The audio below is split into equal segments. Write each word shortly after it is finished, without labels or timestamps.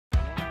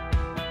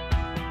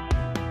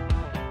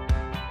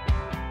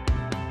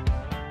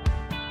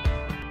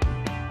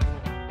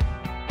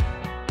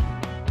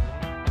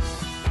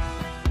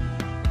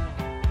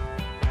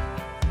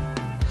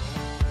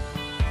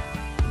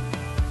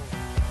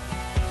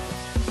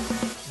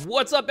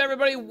What's up,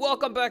 everybody?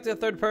 Welcome back to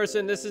Third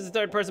Person. This is the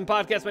Third Person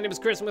Podcast. My name is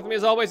Chris, and with me,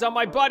 as always, are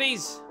my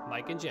buddies,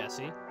 Mike and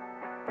Jesse.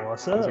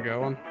 What's up? How's it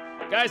going?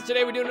 Guys,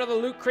 today we're doing another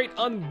Loot Crate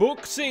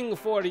unboxing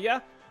for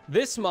ya.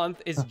 This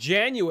month is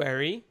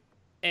January,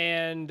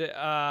 and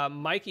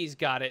Mikey's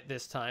got it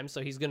this time,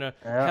 so he's going to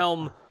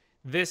helm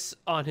this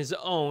on his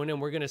own,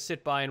 and we're going to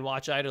sit by and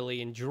watch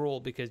idly and drool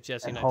because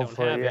Jesse and I don't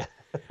have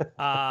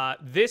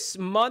it. This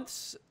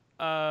month's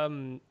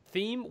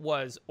theme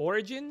was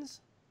Origins,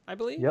 I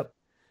believe.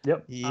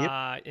 Yep.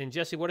 And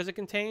Jesse, what does it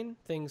contain?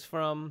 Things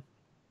from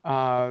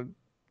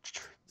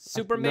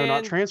Superman? No,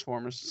 not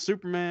Transformers.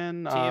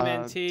 Superman,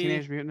 TMNT.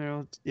 Teenage Mutant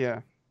Ninja,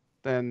 yeah.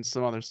 Then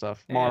some other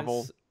stuff.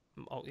 Marvel.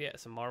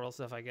 Some Marvel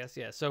stuff, I guess.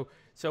 Yeah. So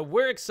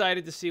we're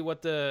excited to see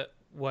what's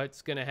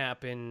gonna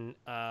happen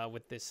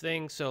with this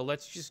thing. So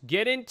let's just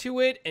get into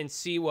it and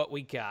see what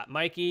we got.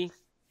 Mikey.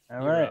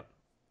 All right.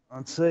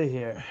 Let's see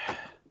here.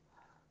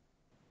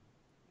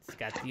 He's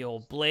got the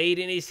old blade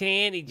in his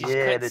hand. He just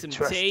cut some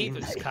tape.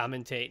 He's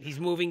commentate. He's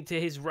moving to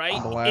his right.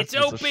 It's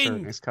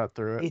open. He's cut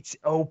through it. It's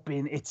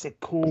open. It's a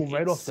cool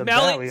right off the bat.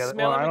 Smell everything.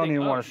 I don't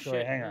even want to show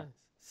you. Hang on.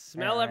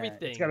 Smell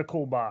everything. It's got a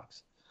cool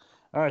box.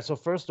 All right. So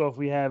first off,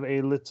 we have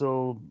a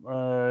little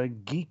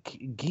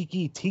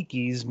geeky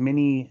tiki's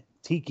mini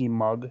tiki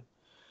mug.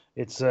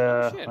 It's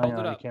hold it you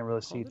up. Can't really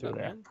see through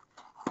there.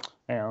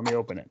 Hang on, let me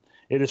open it.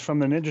 It is from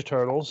the Ninja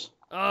Turtles.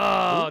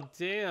 Oh,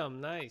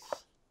 damn, nice.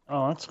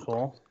 Oh, that's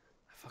cool.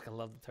 I fucking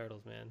love the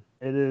Turtles, man.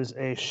 It is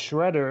a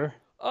Shredder.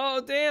 Oh,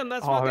 damn,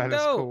 that's fucking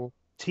dope. Cool.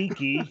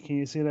 Tiki. Can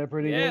you see that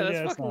pretty good? Yeah,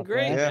 that's fucking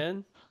great,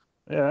 man.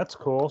 Yeah, that's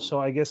cool. So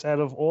I guess out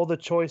of all the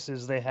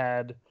choices they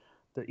had,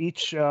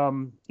 each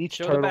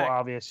turtle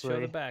obviously.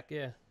 Show the back,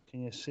 yeah.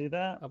 Can you see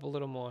that? Up a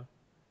little more.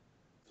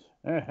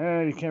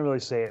 You can't really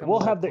see it. We'll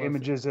have the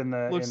images in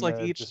the. Looks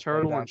like each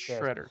turtle and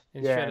Shredder.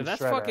 Shredder.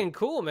 That's fucking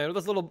cool, man. What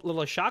those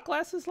little shot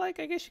glasses like?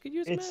 I guess you could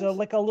use them. It's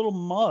like a little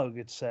mug.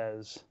 It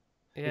says.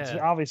 Yeah. It's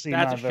obviously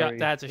not very.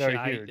 That's a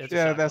shot. Huge.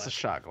 That's a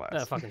shot glass.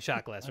 That's a fucking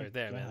shot glass right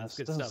there, man. That's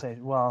good stuff.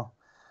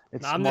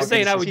 I'm just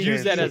saying I would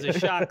use that as a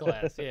shot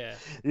glass. Yeah.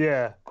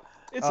 Yeah.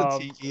 It's a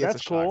tiki.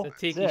 That's cool. It's a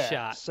tiki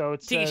shot. So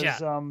it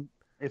says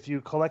if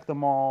you collect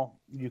them all,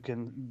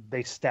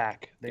 they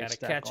stack. They gotta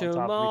stack catch on them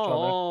top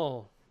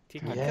all. of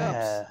each other. Tiki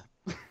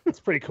cups. It's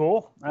pretty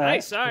cool.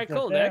 Nice. All right,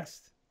 cool.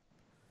 Next.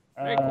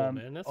 Very cool,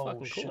 man. That's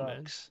fucking cool,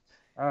 man.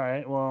 All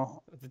right,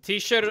 well. The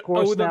T-shirt of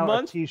course, of the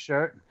month. A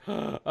T-shirt.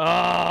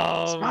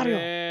 Oh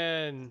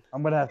man.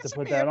 I'm gonna have to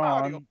put that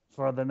on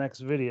for the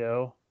next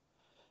video.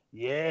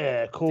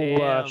 Yeah,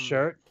 cool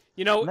shirt.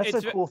 You know, that's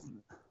a cool.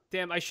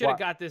 Damn, I should have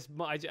got this.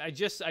 I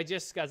just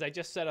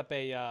set up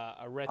a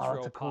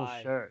retro a cool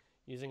Pi shirt.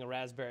 using a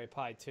Raspberry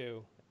Pi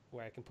 2.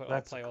 Where I can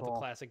play all the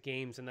classic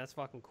games, and that's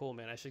fucking cool,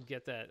 man. I should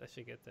get that.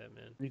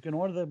 Man. You can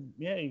order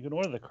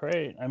the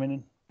crate. I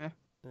mean,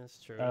 that's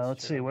true.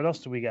 Let's see. What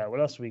else do we got?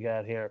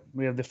 Here?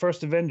 We have the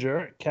first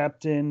Avenger,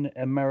 Captain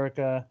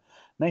America,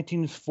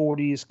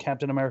 1940s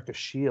Captain America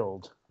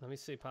shield. Let me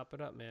see. Pop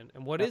it up, man.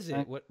 And what is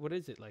it? What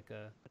is it like?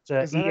 It's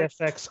a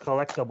EFX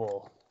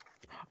collectible.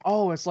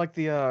 Oh, it's like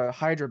the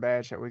Hydra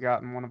badge that we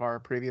got in one of our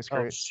previous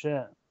crates. Oh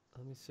shit.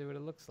 Let me see what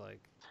it looks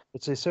like.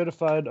 It's a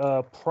certified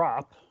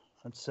prop.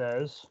 It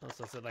says. Oh,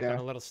 so it's like on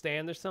a little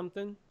stand or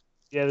something?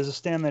 Yeah, there's a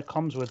stand that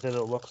comes with it,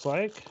 it looks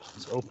like.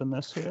 Let's open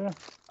this here.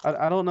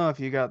 I don't know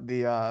if you got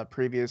the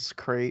previous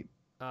crate,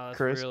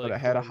 Chris, really but it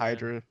had a cool,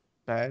 Hydra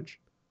badge.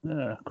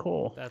 Yeah,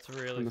 cool. That's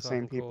really from the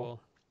same people.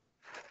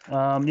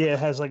 Cool. Yeah, it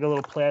has like a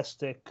little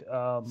plastic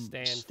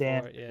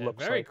stand. For it. Yeah,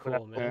 very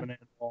cool, man.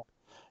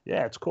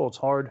 Yeah, it's cool. It's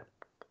hard.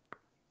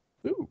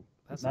 Ooh,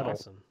 that's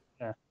awesome.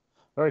 Yeah,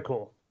 very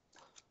cool.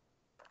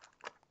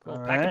 Cool.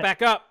 Pack it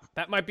back up.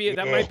 That might be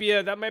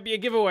a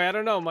giveaway. I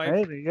don't know, Mike.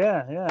 Maybe,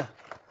 yeah.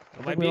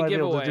 It might be a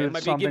giveaway. It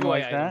might be a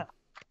giveaway like that.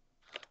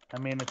 I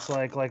mean, it's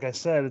like I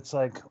said, it's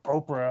like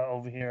Oprah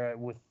over here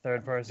with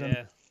Third Person.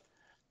 Yeah.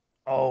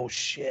 Oh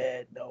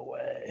shit! No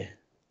way.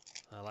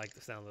 I like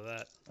the sound of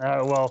that.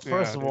 Well,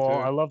 first of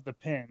all, I love the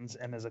pins,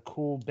 and there's a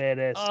cool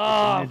badass.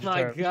 Oh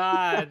my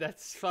god,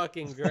 that's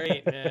fucking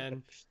great,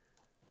 man.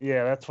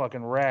 Yeah, that's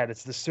fucking rad.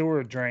 It's the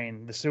sewer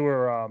drain, the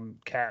sewer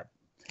cap.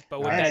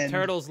 But with that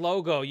Turtles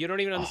logo, you don't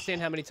even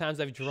understand how many times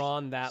I've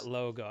drawn that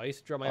logo. I used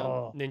to draw my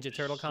own Ninja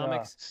Turtle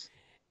comics,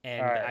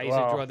 and I used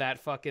to draw that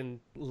fucking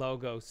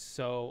logo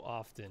so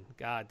often.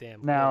 God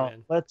damn. Now, cool,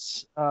 man.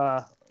 let's,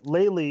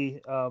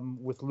 lately,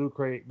 with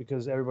Lootcrate,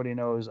 because everybody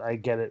knows I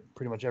get it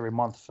pretty much every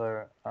month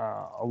for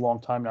a long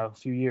time now, a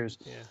few years.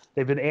 Yeah.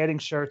 They've been adding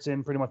shirts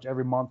in pretty much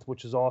every month,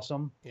 which is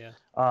awesome. Yeah.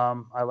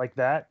 I like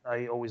that.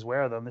 I always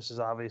wear them. This is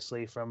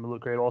obviously from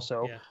Lootcrate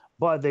also. Yeah.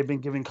 But they've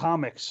been giving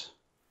comics.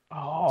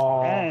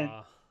 Oh, and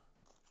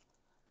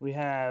we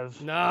have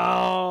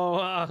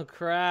oh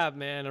crap,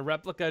 man! A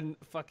replica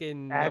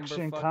fucking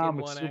Action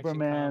Comics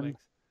Superman. Comics.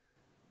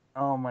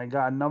 Oh my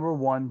god,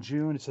 #1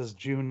 June. It says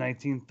June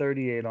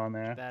 1938 on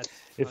there.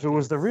 If it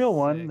was the real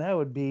one, that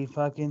would be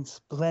fucking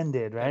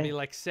splendid, right? That'd be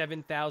like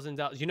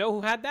 $7,000. You know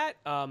who had that?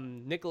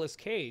 Nicolas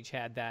Cage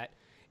had that,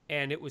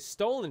 and it was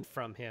stolen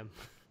from him.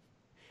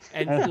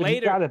 And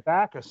later, he got it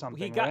back or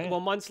something. Right? Well,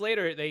 months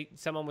later,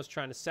 someone was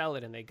trying to sell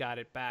it and they got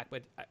it back.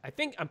 But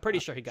I'm pretty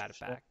sure he got it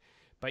back.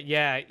 But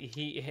yeah,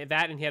 he had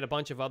a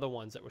bunch of other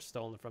ones that were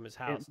stolen from his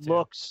house.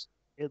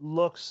 It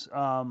looks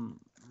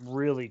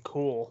really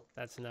cool.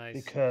 That's nice.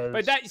 Because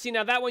but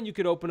now that one you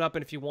could open up,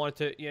 and if you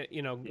wanted to,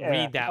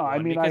 read that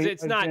one,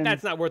 because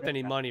that's not worth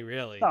any money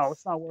really. No,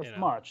 it's not worth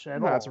much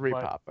at all. It's a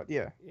repop, but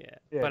yeah.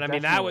 But I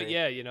mean that one,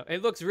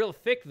 it looks real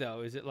thick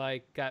though. Is it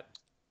like got?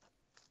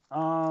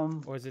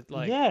 Or is it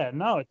like? Yeah,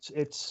 no, it's.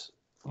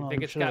 You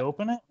think it's should I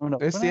open it?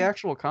 It's the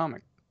actual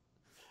comic.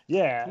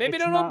 Yeah. Maybe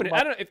don't open it.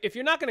 I don't know if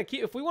you're not gonna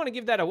keep. If we want to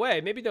give that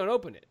away, maybe don't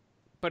open it.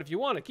 But if you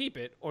want to keep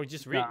it or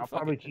just read, I'll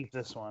probably keep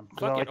this one.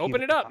 Fuck it,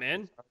 open it up,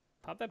 man.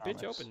 Pop that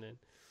bitch open, then.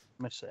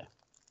 Let me see.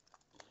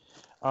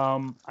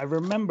 I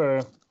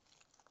remember,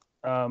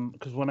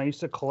 because when I used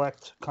to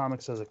collect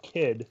comics as a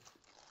kid,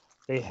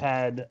 they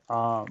had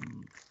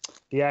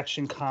the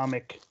Action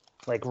Comic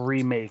like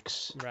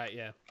remakes. Right.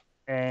 Yeah.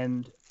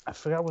 And I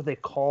forgot what they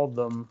called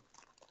them,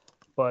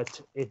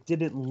 but it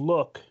didn't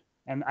look.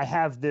 And I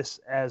have this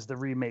as the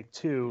remake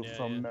too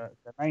from the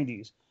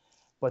 90s.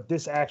 But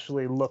this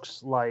actually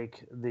looks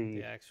like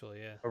the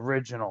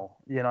original,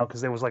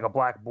 because there was like a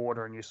black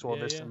border, and you saw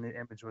this, and the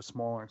image was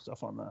smaller and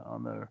stuff on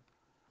the.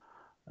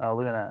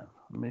 Look at that.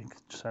 Let me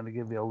try to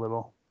give you a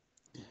little.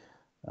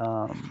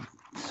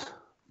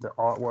 The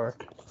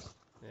artwork.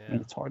 Yeah.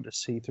 And it's hard to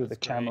see through the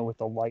camera with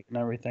the light and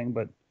everything,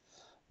 but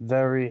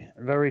very,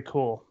 very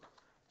cool.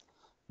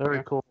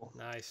 Very cool.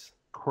 Nice.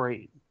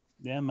 Crate.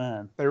 Yeah,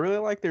 man. They really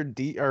like their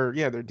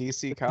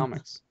DC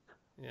comics.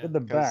 Yeah. The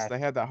back. They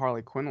had that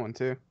Harley Quinn one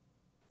too.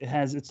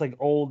 It's like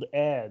old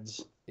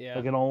ads. Yeah.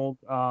 Like an old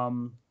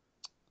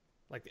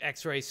like the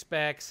X-ray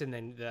specs, and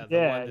then the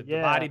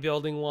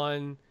bodybuilding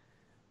one.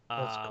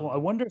 That's cool. I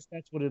wonder if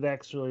that's what it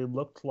actually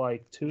looked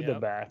like to the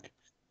back.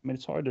 I mean,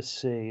 it's hard to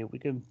see. We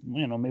can,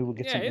 maybe we'll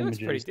get some images. Yeah, it looks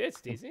pretty.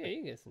 It's decent. Yeah, you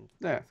can get some.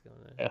 Going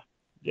there.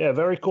 Yeah,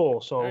 very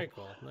cool. So, very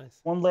cool. Nice.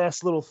 One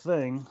last little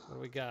thing. What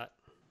do we got?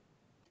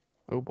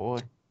 Oh boy.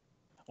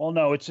 Well,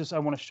 no, it's just I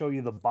want to show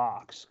you the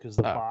box because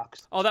the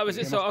box. Oh, that was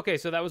it. So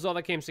that was all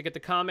that came. So get the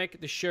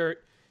comic, the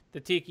shirt, the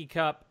tiki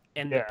cup,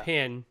 and the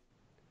pin.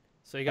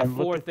 So you got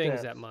 4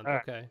 things that month.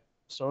 Right. Okay.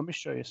 So let me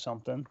show you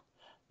something.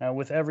 Now,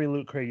 with every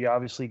Loot Crate, you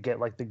obviously get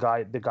like the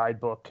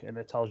guidebook, and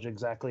it tells you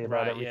exactly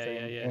about everything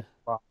in the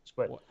box.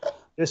 But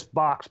this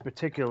box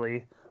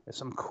particularly is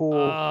some cool.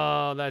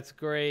 Oh, that's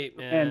great,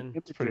 man!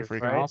 It's pretty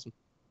freaking awesome.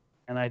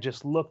 And I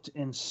just looked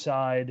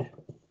inside.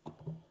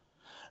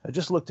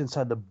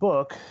 The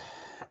book,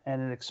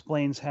 and it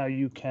explains how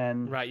you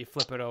can. Right, you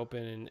flip it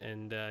open,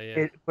 and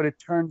But it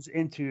turns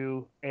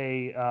into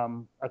a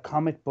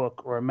comic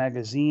book or a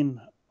magazine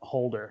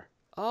holder.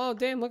 Oh,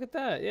 damn! Look at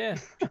that! Yeah.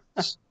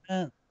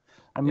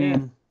 I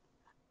mean,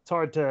 it's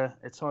hard to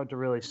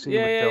really see.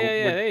 Yeah.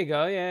 There you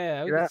go.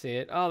 Yeah. We can see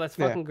it. Oh, that's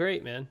fucking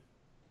great, man.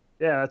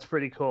 Yeah, that's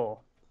pretty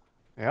cool.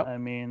 Yep. I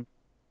mean,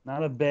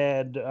 not a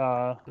bad.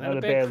 Not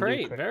a bad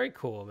crate. Very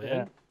cool,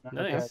 man. Yeah,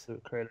 nice.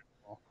 Loot Crate at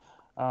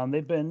all.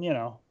 They've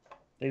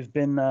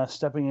been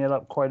stepping it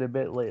up quite a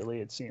bit lately.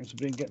 It seems we've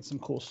been getting some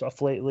cool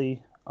stuff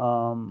lately.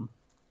 But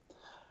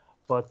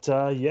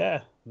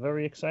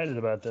very excited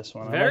about this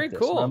one. Very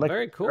cool.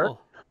 Very cool.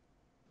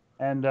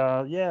 And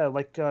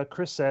like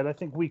Chris said, I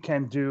think we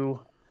can do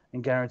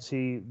and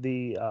guarantee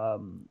the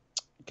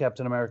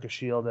Captain America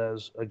shield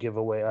as a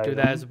giveaway item. Do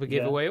that as a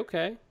giveaway,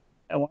 okay.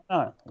 And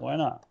why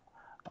not?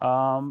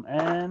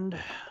 And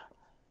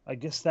I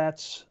guess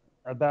that's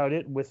about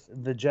it with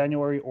the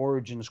January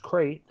Origins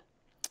crate.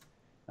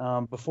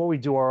 Before we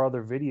do our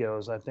other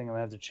videos, I think I'm going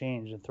to have to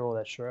change and throw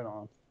that shirt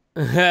on.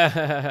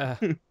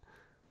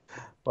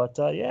 But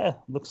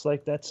looks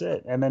like that's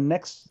it. And then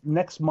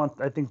next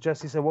month, I think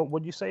Jesse said, what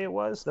would you say it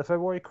was? The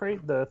February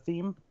crate, the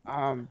theme?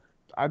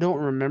 I don't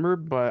remember,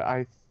 but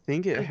I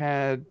think it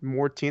had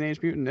more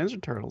Teenage Mutant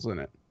Ninja Turtles in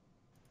it.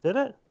 Did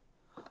it?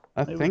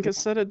 I think it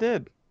said it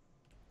did.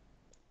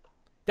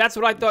 That's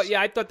what I thought.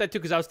 Yeah, I thought that too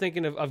because I was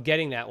thinking of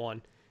getting that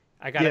one.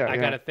 I got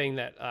a thing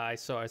that I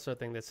saw. I saw a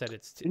thing that said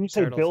it's. Didn't you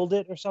say build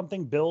it or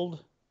something?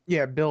 Build.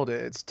 Yeah, build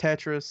it. It's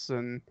Tetris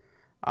and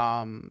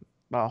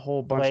a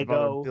whole bunch of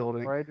other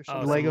building. Right,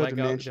 Lego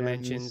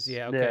Dimensions.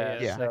 Yeah, okay.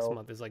 Yeah. Next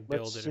month is like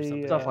build it or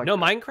something. Stuff like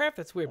Minecraft?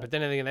 That's weird. But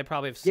then again, they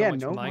probably have so much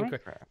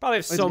Minecraft. Probably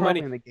have so many.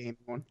 In the game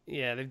one.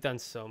 Yeah, they've done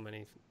so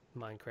many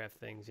Minecraft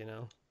things,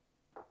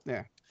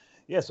 Yeah.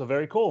 Yeah, so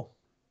very cool.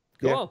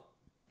 Cool. Yeah.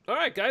 All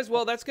right, guys.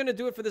 Well, that's going to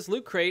do it for this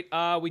Loot Crate.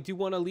 We do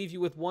want to leave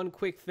you with one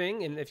quick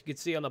thing, and if you could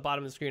see on the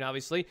bottom of the screen,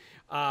 obviously,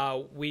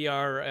 we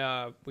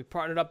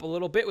partnered up a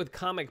little bit with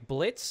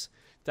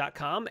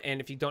comicblitz.com,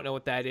 and if you don't know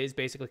what that is,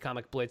 basically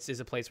Comic Blitz is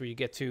a place where you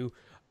get to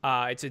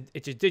it's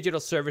a digital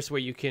service where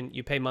you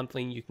pay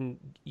monthly and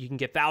you can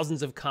get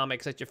thousands of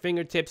comics at your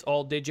fingertips,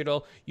 all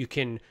digital. You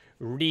can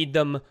read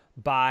them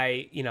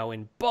by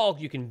in bulk.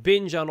 You can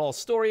binge on all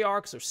story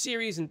arcs or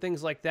series and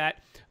things like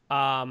that.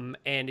 And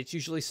it's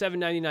usually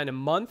 $7.99 a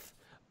month.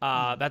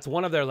 That's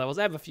one of their levels.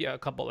 I have a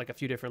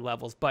few different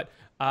levels, but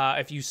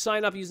if you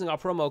sign up using our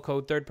promo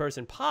code Third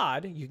Person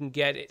Pod, you can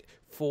get it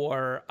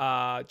for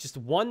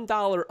just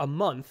 $1 a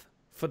month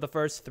for the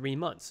first 3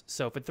 months.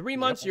 So for 3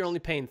 months, you're only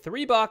paying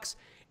 $3,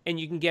 and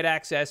you can get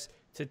access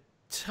to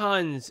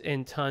tons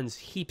and tons,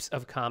 heaps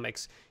of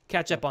comics,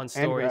 catch up on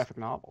stories.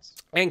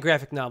 And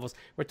graphic novels.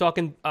 We're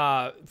talking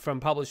from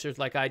publishers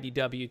like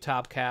IDW,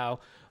 Top Cow,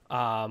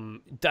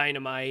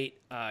 Dynamite,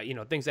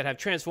 things that have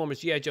Transformers,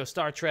 G.I. Joe,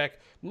 Star Trek,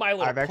 My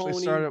Little Pony. I've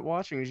actually started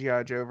watching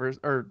G.I. Joe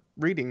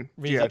reading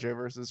G.I. Joe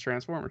versus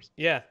Transformers.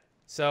 Yeah.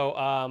 So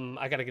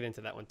I got to get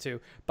into that one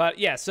too. But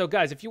yeah, so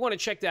guys, if you want to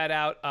check that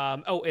out,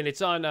 and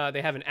it's on,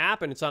 they have an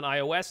app and it's on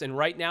iOS. And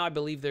right now I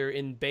believe they're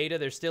in beta.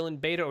 They're still in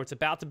beta, or it's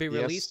about to be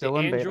released, the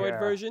Android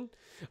version.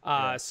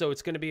 So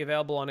it's going to be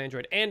available on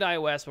Android and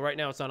iOS. But right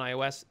now it's on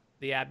iOS.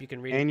 The app, you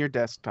can read it. And your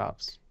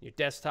desktops. Your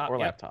desktop. Or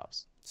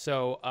laptops.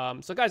 So,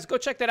 guys, go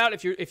check that out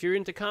if you're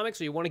into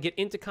comics or you want to get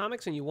into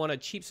comics and you want a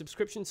cheap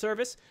subscription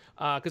service.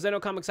 Because I know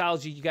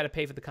Comixology, you got to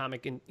pay for the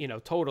comic, and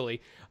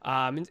totally.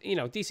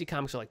 DC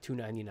Comics are like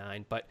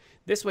 $2.99, but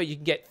this way you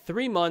can get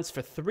 3 months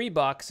for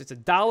 $3. It's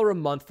 $1 a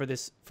month for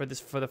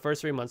the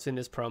first 3 months in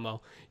this promo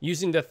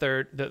using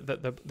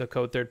the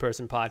code Third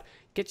Person Pod.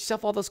 Get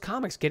yourself all those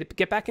comics.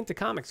 Get back into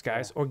comics,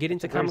 guys, or get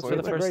into comics for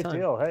the first time.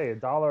 Great deal. Hey,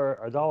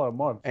 $1 a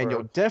month. And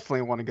you'll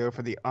definitely want to go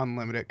for the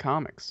unlimited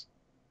comics.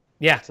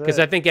 Yeah, because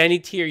I think any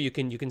tier you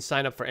can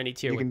sign up for any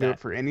tier. You can do it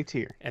for any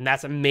tier, and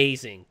that's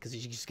amazing because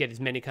you just get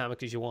as many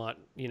comics as you want.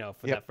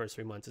 For that first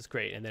 3 months, it's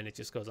great, and then it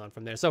just goes on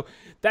from there. So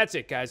that's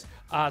it, guys.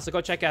 So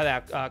go check out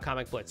that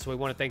Comic Blitz. So we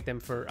want to thank them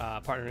for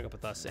partnering up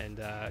with us and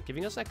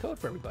giving us that code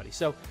for everybody.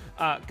 So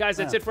guys,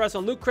 that's it for us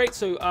on Loot Crate.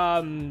 So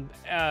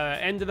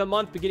end of the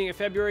month, beginning of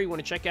February, you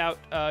want to check out,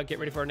 get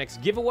ready for our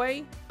next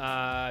giveaway.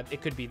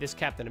 It could be this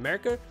Captain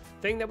America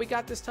thing that we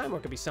got this time, or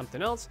it could be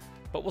something else.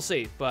 But we'll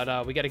see.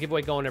 But we got a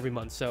giveaway going every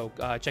month, so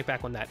check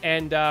back on that.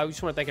 And we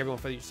just want to thank everyone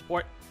for your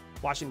support,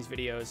 watching these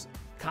videos,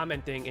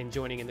 commenting, and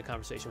joining in the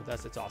conversation with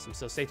us. It's awesome.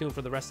 So stay tuned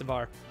for the rest of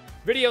our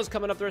videos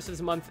coming up the rest of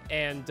this month,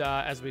 and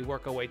as we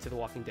work our way to The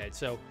Walking Dead.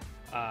 So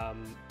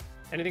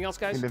anything else,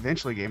 guys? And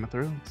eventually Game of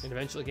Thrones.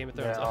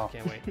 Yeah. Oh, I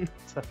can't wait.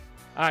 All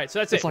right, so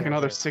that's it. It's like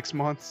another 6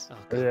 months. Oh,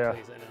 God, yeah.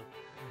 Please, I know.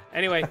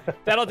 Anyway,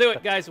 that'll do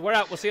it, guys. We're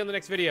out. We'll see you on the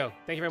next video.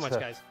 Thank you very much,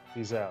 guys.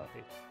 Peace out.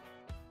 Peace.